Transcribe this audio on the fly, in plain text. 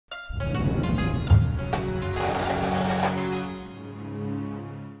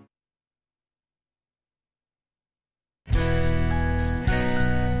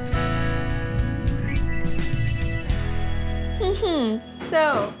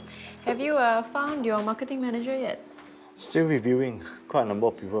So, have you found your marketing manager yet? Still reviewing. Quite a number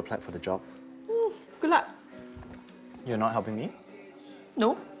of people applied for the job. Good luck. You're not helping me?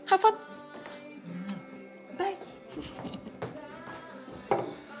 No, have fun. Bye.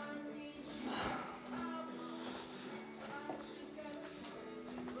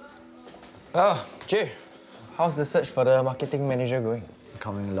 Jay, how's the search for the marketing manager going?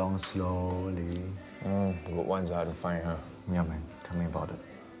 Coming along slowly. Good ones are to find, huh? Yeah, man. Tell me about it.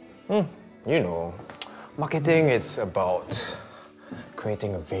 You know, marketing is about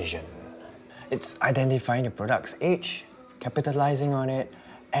creating a vision. It's identifying the product's age, capitalizing on it,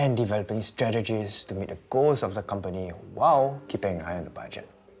 and developing strategies to meet the goals of the company while keeping an eye on the budget.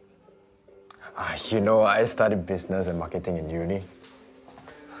 You know, I studied business and marketing in uni.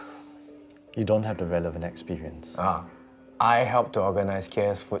 You don't have the relevant experience. I helped to organize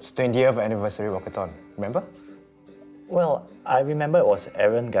KS Food's 20th anniversary walkathon. Remember? Well, I remember it was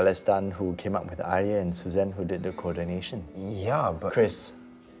Aaron Galestan who came up with the idea and Suzanne who did the coordination. Yeah, but... Chris,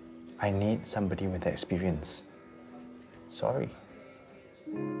 I need somebody with experience. Sorry.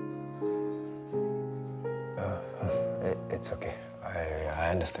 It's okay. I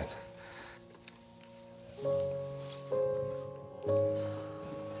understand.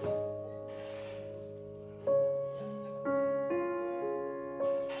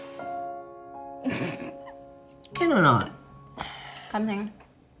 Can or not? Something.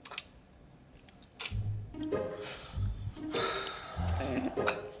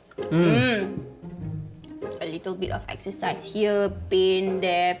 A little bit of exercise here, pain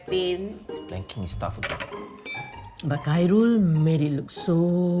there, pain. Planking is tough again. But Khairul made it look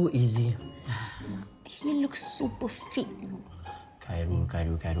so easy. He looks super fit.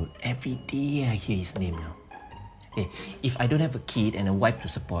 Khairul. Every day I hear his name now. Hey, if I don't have a kid and a wife to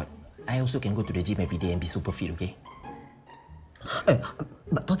support, I also can go to the gym every day and be super fit, okay?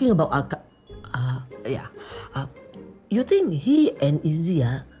 But talking about you think he and Izzy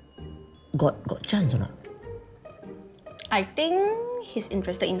got chance or not? I think he's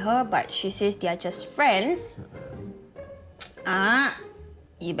interested in her, but she says they are just friends.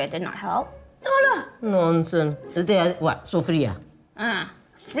 You better not help. No lah, nonsense. They are what? So free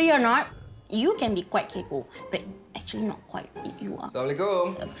Free or not, you can be quite capable, but actually not quite. You are.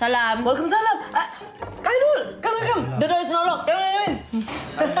 Assalamualaikum. Salam. Waalaikumsalam. Khairul, come. The door is not locked. Come in.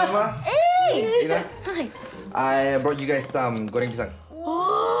 Hi, Salma. Hey. Ina. Hi. I brought you guys some goreng pisang.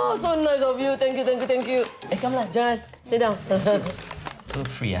 Oh, so nice of you. Thank you. Come lah, just sit down. So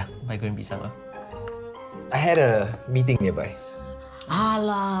free by going pisang. I had a meeting nearby.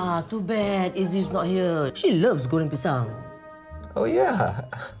 Alah, too bad Izzy's not here. She loves goreng pisang. Oh yeah,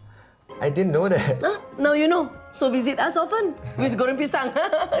 I didn't know that. Now you know. So visit us often with goreng pisang.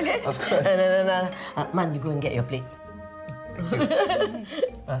 Okay? Of course. No. Man, you go and get your plate.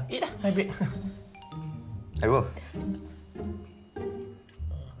 Eat my bread. I will.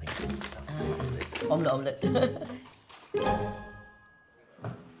 Omelette.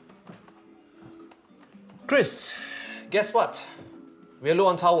 Chris, guess what? We're low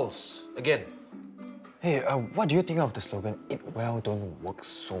on towels again. Hey, what do you think of the slogan, eat well, don't work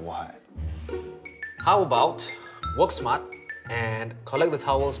so hard? How about work smart and collect the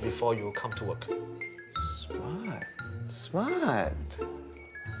towels before you come to work? Smart.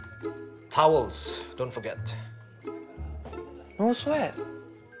 Towels, don't forget. No sweat.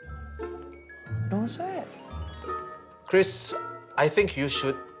 Chris, I think you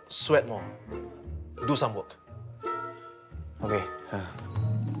should sweat more. Do some work. Okay.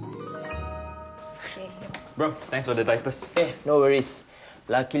 Bro, thanks for the diapers. Hey, no worries.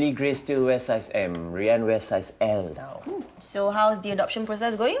 Luckily, Grace still wears size M. Rian wears size L now. So how's the adoption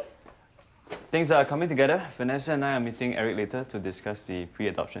process going? Things are coming together. Vanessa and I are meeting Eric later to discuss the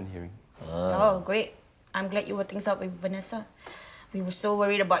pre-adoption hearing. Oh, great. I'm glad you worked things out with Vanessa. We were so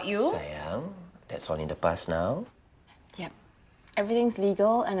worried about you. Sayang, that's all in the past now. Yep. Everything's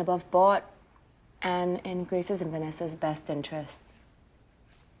legal and above board, and in Grace's and Vanessa's best interests.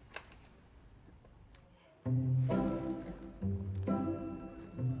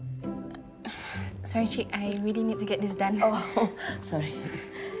 Sorry, Chick, I really need to get this done. Oh, sorry.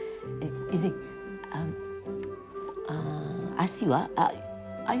 Izzy, ask you,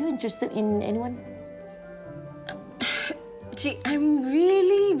 are you interested in anyone? Chick, I'm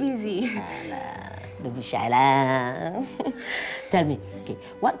really busy. Don't be shy lah. Tell me, okay,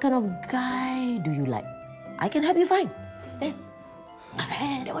 what kind of guy do you like? I can help you find.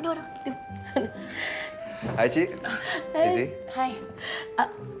 That one. Hi, Cik. Izzy. Hi.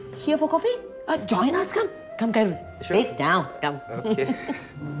 Here for coffee? Join us, come. Come, Khairul. Sure. Sit down, come. Okay.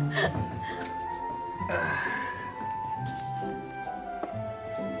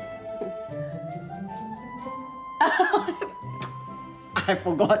 I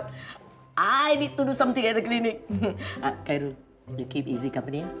forgot. I need to do something at the clinic. Khairul, you keep Izzy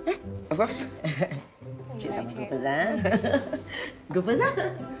company, huh? Of course. Cik sama go first, huh? Go first, huh?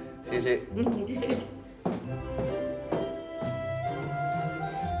 See you, Cik.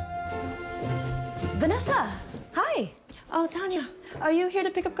 Vanessa, hi. Oh, Tanya. Are you here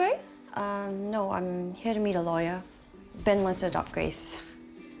to pick up Grace? No, I'm here to meet a lawyer. Ben wants to adopt Grace.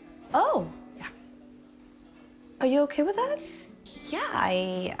 Oh. Yeah. Are you okay with that? Yeah,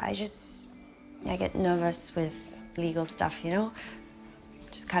 I get nervous with legal stuff, you know?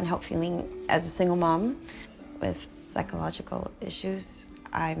 Just can't help feeling, as a single mom with psychological issues,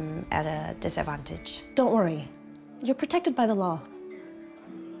 I'm at a disadvantage. Don't worry. You're protected by the law.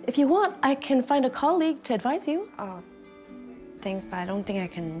 If you want, I can find a colleague to advise you. Oh, thanks, but I don't think I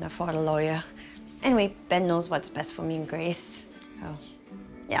can afford a lawyer. Anyway, Ben knows what's best for me and Grace. So,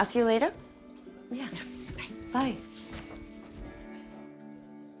 yeah, I'll see you later. Yeah. Bye.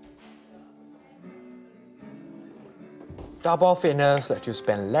 Double fitness lets you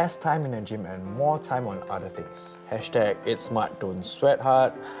spend less time in the gym and more time on other things. Hashtag eat smart, don't sweat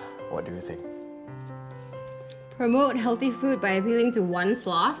hard. What do you think? Promote healthy food by appealing to one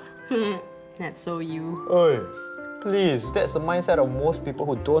sloth? That's so you. Oi, please, that's the mindset of most people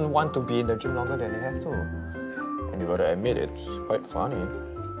who don't want to be in the gym longer than they have to. And you gotta admit, it's quite funny.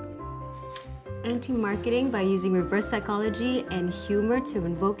 Anti-marketing by using reverse psychology and humor to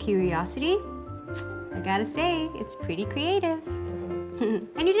invoke curiosity? I gotta say, it's pretty creative. And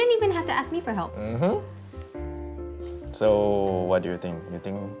you didn't even have to ask me for help. So, what do you think? You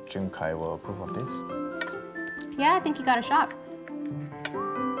think Jun Kai will approve of this? Yeah, I think you got a shot.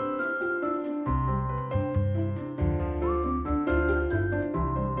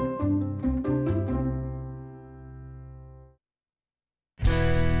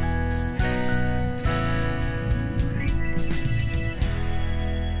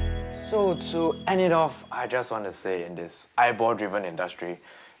 So to end it off, I just want to say in this eyeball-driven industry,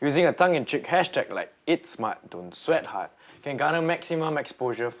 using a tongue-in-cheek hashtag like eat smart, don't sweat hard can garner maximum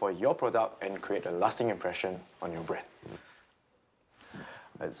exposure for your product and create a lasting impression on your brand.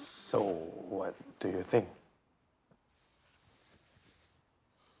 So, what do you think?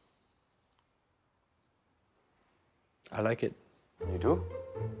 I like it. You do?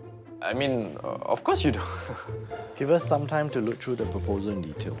 I mean, of course you do. Give us some time to look through the proposal in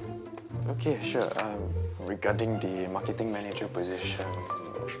detail. Okay, sure. Regarding the marketing manager position,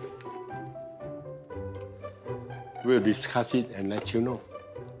 we'll discuss it and let you know.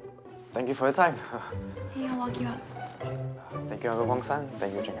 thank you for your time. Hey, I'll lock you up. Thank you, Uncle Wong San.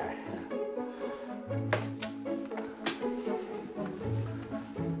 Thank you, Jun Kai.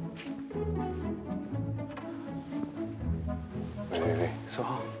 Wait. So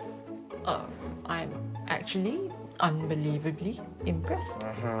how? I'm actually unbelievably impressed.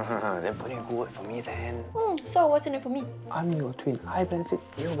 Then put in a good word for me then. So what's in it for me? I'm your twin. I benefit,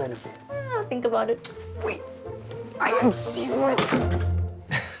 you benefit. I'll think about it. Wait, I am serious.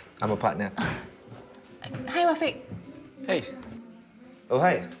 I'm a partner. Hi, Wafiq. Hey. Oh,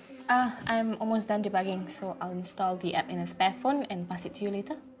 hi. I'm almost done debugging, so I'll install the app in a spare phone and pass it to you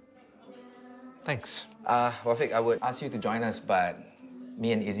later. Thanks. Wafiq, I would ask you to join us, but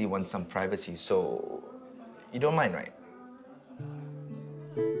me and Izzy want some privacy, so you don't mind, right?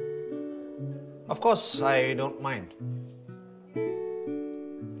 Of course, I don't mind.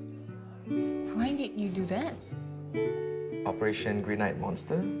 Why did you do that? Operation Green Night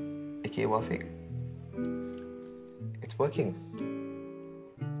Monster, aka Wafiq. It's working.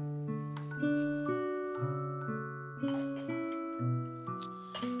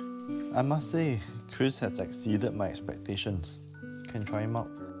 I must say, Chris has exceeded my expectations. Can try him out.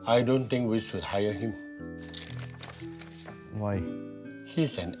 I don't think we should hire him. Why?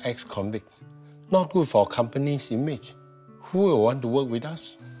 He's an ex-convict. Not good for company's image. Who will want to work with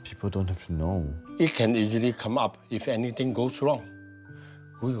us? People don't have to know. It can easily come up if anything goes wrong.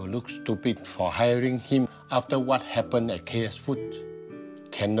 We will look stupid for hiring him after what happened at KS Food.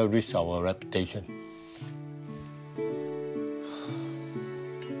 Cannot risk our reputation.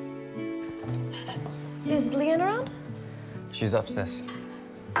 Is Leanne around? She's upstairs.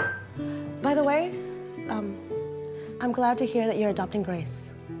 By the way, I'm glad to hear that you're adopting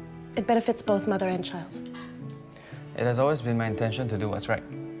Grace. It benefits both mother and child. It has always been my intention to do what's right.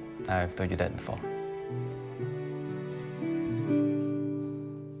 I've told you that before.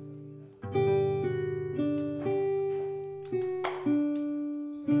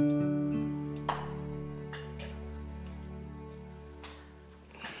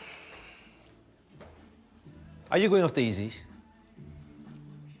 Are you going after Izzy?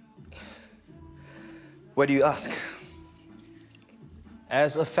 Why do you ask?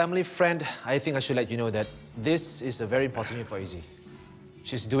 As a family friend, I think I should let you know that this is a very important year for Izzy.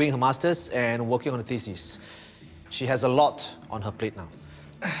 She's doing her master's and working on a thesis. She has a lot on her plate now.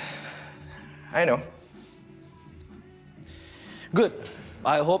 I know. Good.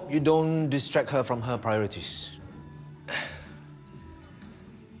 I hope you don't distract her from her priorities.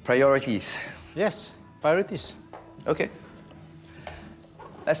 Priorities. Yes, priorities. Okay.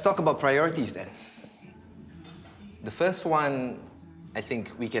 Let's talk about priorities then. The first one, I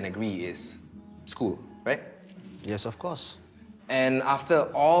think we can agree, is school, right? Yes, of course. And after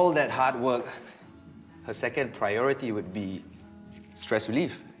all that hard work, her second priority would be stress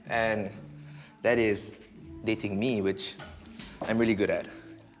relief. And that is dating me, which I'm really good at.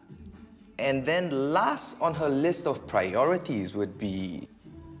 And then last on her list of priorities would be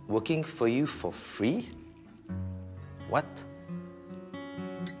working for you for free? What?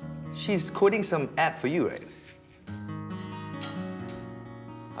 She's coding some app for you, right?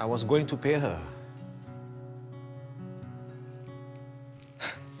 I was going to pay her.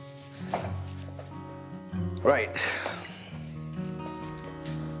 Right.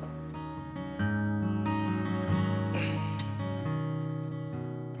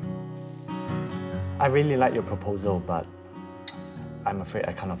 I really like your proposal, but I'm afraid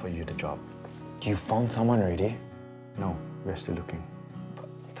I can't offer you the job. You found someone already? No, we're still looking.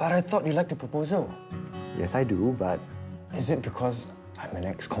 But I thought you liked the proposal. Yes, I do, but... Is it because I'm an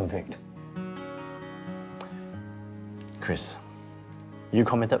ex-convict? Chris, you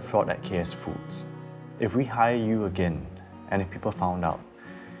committed fraud at KS Foods. If we hire you again, and if people found out,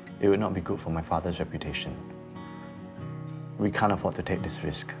 it would not be good for my father's reputation. We can't afford to take this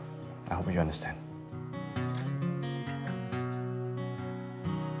risk. I hope you understand.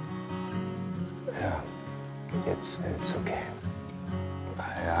 Yeah, it's okay.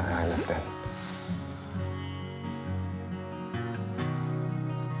 I understand.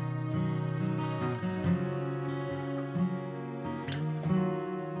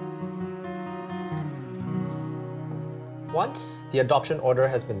 Once the adoption order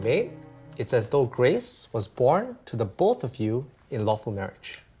has been made, it's as though Grace was born to the both of you in lawful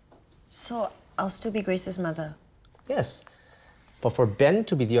marriage. So I'll still be Grace's mother. Yes. But for Ben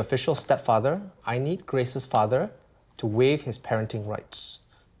to be the official stepfather, I need Grace's father to waive his parenting rights.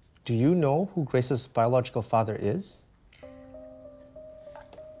 Do you know who Grace's biological father is?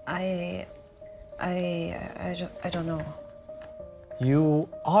 I don't know. You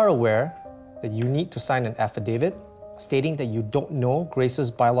are aware that you need to sign an affidavit stating that you don't know Grace's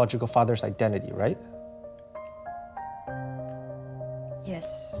biological father's identity, right?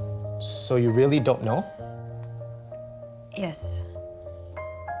 Yes. So you really don't know? Yes.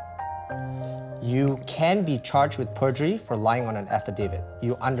 You can be charged with perjury for lying on an affidavit.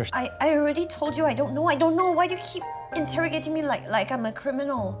 You understand? I already told you I don't know. I don't know. Why do you keep interrogating me like I'm a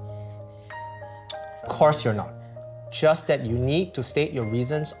criminal? Of course you're not. Just that you need to state your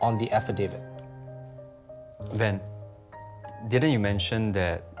reasons on the affidavit. Ben, didn't you mention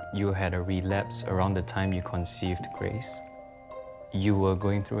that you had a relapse around the time you conceived Grace? You were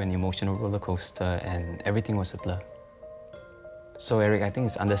going through an emotional roller coaster and everything was a blur. So Eric, I think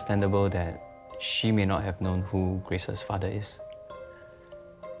it's understandable that she may not have known who Grace's father is.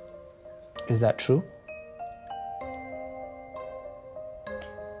 Is that true?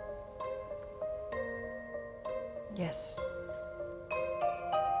 Yes.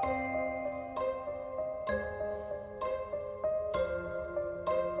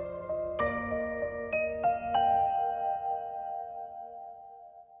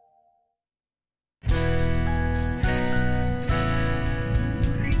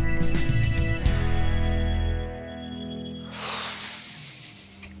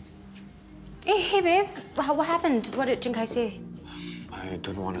 Hey, babe. What happened? What did Jin Kai say? I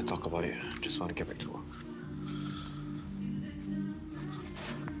don't want to talk about it. I just want to get back to work.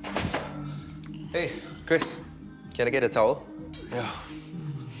 Hey, Chris, can I get a towel? Yeah.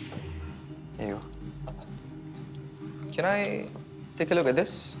 Here you go. Can I take a look at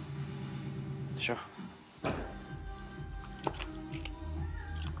this? Sure.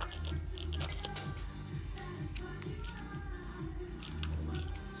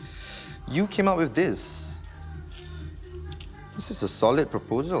 You came up with this. This is a solid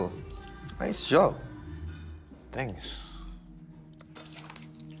proposal. Nice job. Thanks.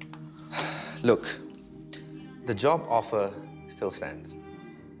 Look, the job offer still stands.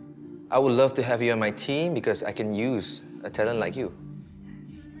 I would love to have you on my team because I can use a talent like you.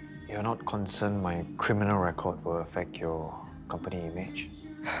 You're not concerned my criminal record will affect your company image?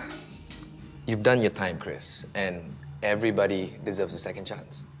 You've done your time, Chris, and everybody deserves a second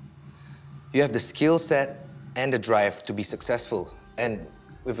chance. You have the skill set and the drive to be successful And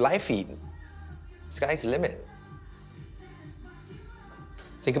with live feed, sky's the limit.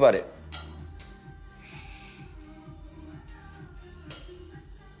 Think about it.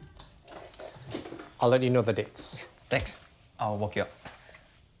 I'll let you know the dates. Thanks. I'll walk you up.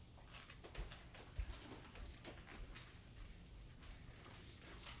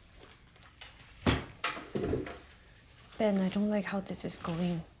 Ben, I don't like how this is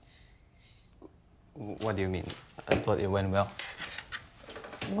going. What do you mean? I thought it went well.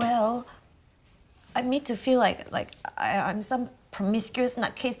 Well, I'm made to feel like I'm some promiscuous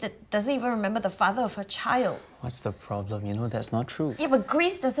nutcase that doesn't even remember the father of her child. What's the problem? You know that's not true. Yeah, but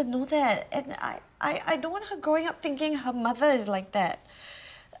Grace doesn't know that. And I don't want her growing up thinking her mother is like that.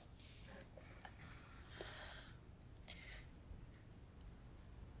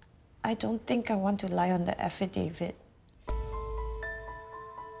 I don't think I want to lie on the affidavit.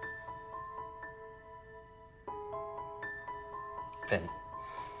 Ben,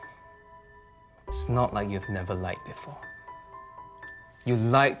 it's not like you've never lied before. You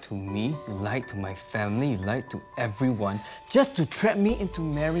lied to me, you lied to my family, you lied to everyone just to trap me into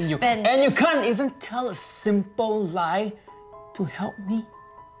marrying you. Ben. And you can't even tell a simple lie to help me.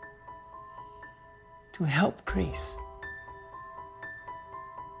 To help Grace.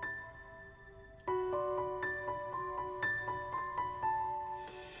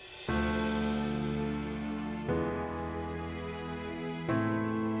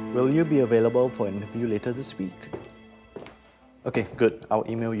 Will you be available for an interview later this week? Okay, good. I'll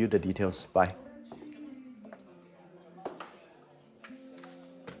email you the details. Bye.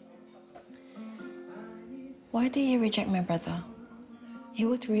 Why did you reject my brother? He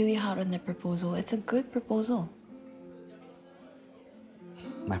worked really hard on that proposal. It's a good proposal.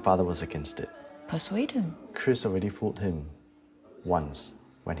 My father was against it. Persuade him. Chris already fooled him once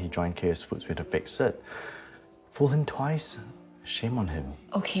when he joined KS Foods with a fake cert. Fool him twice? Shame on him.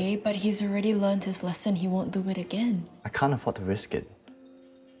 Okay, but he's already learned his lesson. He won't do it again. I can't afford to risk it.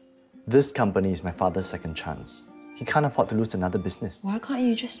 This company is my father's second chance. He can't afford to lose another business. Why can't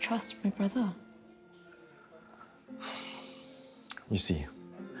you just trust my brother? You see,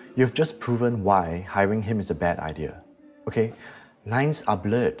 you've just proven why hiring him is a bad idea. Okay? Lines are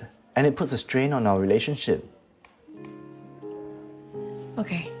blurred, and it puts a strain on our relationship.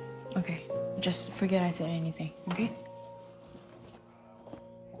 Okay. Just forget I said anything, okay?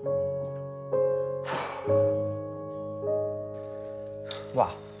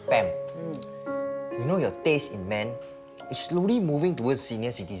 Wow, Pam. You know your taste in men is slowly moving towards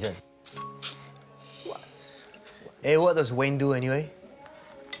senior citizen. Hey, what does Wayne do anyway?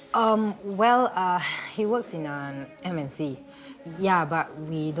 He works in an MNC. Yeah, but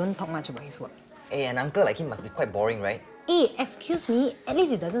we don't talk much about his work. Hey, an uncle like him must be quite boring, right? Hey, excuse me, at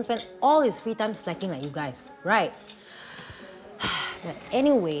least he doesn't spend all his free time slacking like you guys, right? But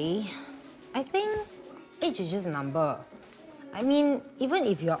anyway, I think age is just a number. I mean, even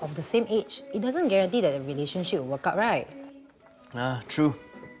if you're of the same age, it doesn't guarantee that the relationship will work out, right? True.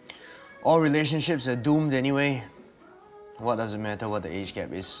 All relationships are doomed anyway. What does it matter what the age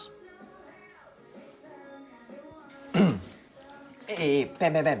gap is? Hey,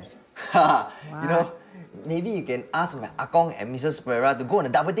 Pam. You know, maybe you can ask my Akong and Mrs. Pereira to go on a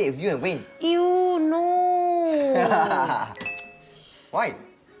double date with you and Wayne. Ew, no! Why?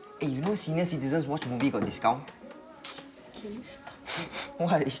 Hey, you know senior citizens watch movie got discount? Can you stop?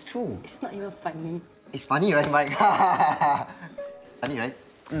 What? It's true. It's not even funny. It's funny, right, Mike? Funny, right?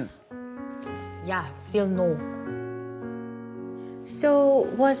 Yeah, still no. So,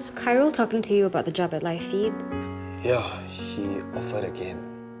 was Khairul talking to you about the job at Live Feed? Yeah, he offered again.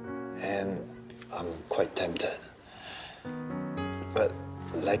 And I'm quite tempted. But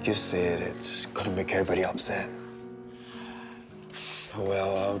like you said, it's gonna make everybody upset.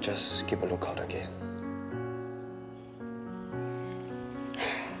 Well, I'll just keep a lookout again.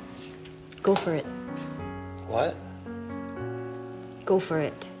 Go for it. What? Go for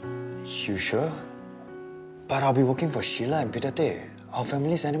it. You sure? But I'll be working for Sheila and Peter Tay, our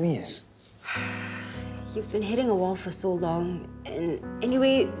family's enemies. You've been hitting a wall for so long, and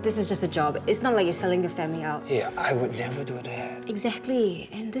anyway, this is just a job. It's not like you're selling your family out. Hey, I would never do that. Exactly,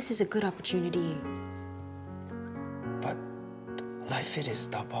 and this is a good opportunity. But LifeFit is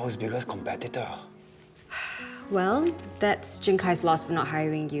Taobao's biggest competitor. Well, that's Jin Kai's loss for not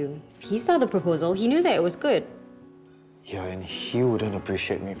hiring you. He saw the proposal. He knew that it was good. Yeah, and he wouldn't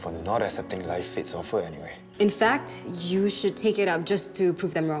appreciate me for not accepting LifeFit's offer anyway. In fact, you should take it up just to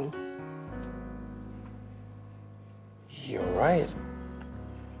prove them wrong. You're right.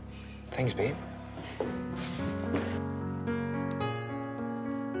 Thanks, babe.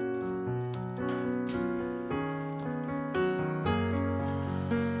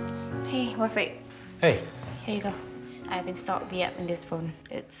 Wafiq. Hey. Here you go. I've installed the app in this phone.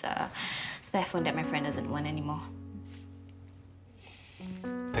 It's a spare phone that my friend doesn't want anymore.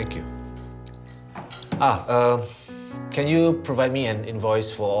 Thank you. Can you provide me an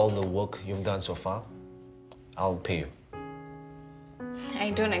invoice for all the work you've done so far? I'll pay you. I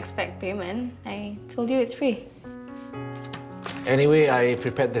don't expect payment. I told you it's free. Anyway, I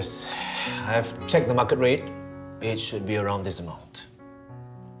prepared this. I've checked the market rate. It should be around this amount.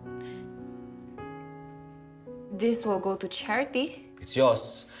 This will go to charity. It's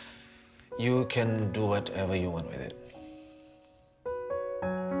yours. You can do whatever you want with it.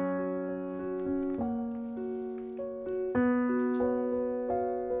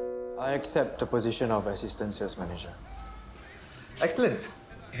 I accept the position of assistant sales manager. Excellent.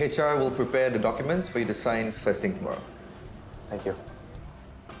 HR will prepare the documents for you to sign first thing tomorrow. Thank you.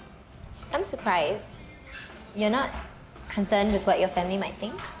 I'm surprised. You're not concerned with what your family might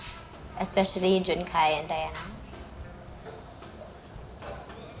think? Especially Junkai and Diana.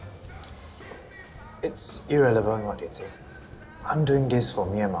 It's irrelevant what they think. I'm doing this for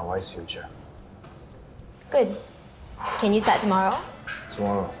me and my wife's future. Good. Can you start tomorrow?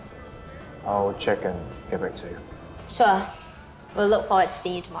 Tomorrow. I'll check and get back to you. Sure. We'll look forward to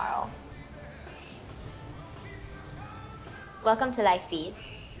seeing you tomorrow. Welcome to Live Feed.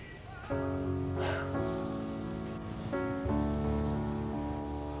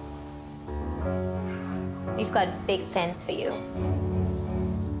 We've got big plans for you.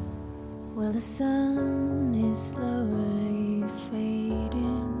 Well, the sun is slowly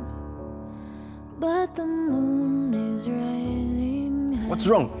fading, but the moon is rising. What's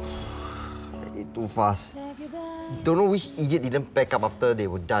wrong? I ate too fast. Don't know which idiot didn't pack up after they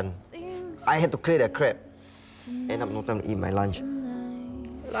were done. I had to clear their crap. End up no time to eat my lunch.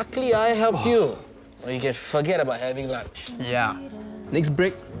 Luckily, I helped you. Or you can forget about having lunch. Yeah. Next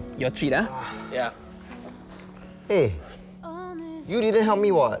break, your treat, huh? Yeah. Hey, you didn't help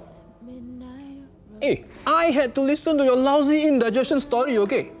me, what? Hey, I had to listen to your lousy indigestion story,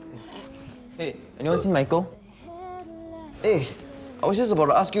 okay? Hey, anyone seen Michael? Hey, I was just about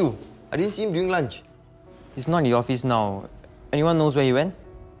to ask you. I didn't see him during lunch. He's not in the office now. Anyone knows where he went?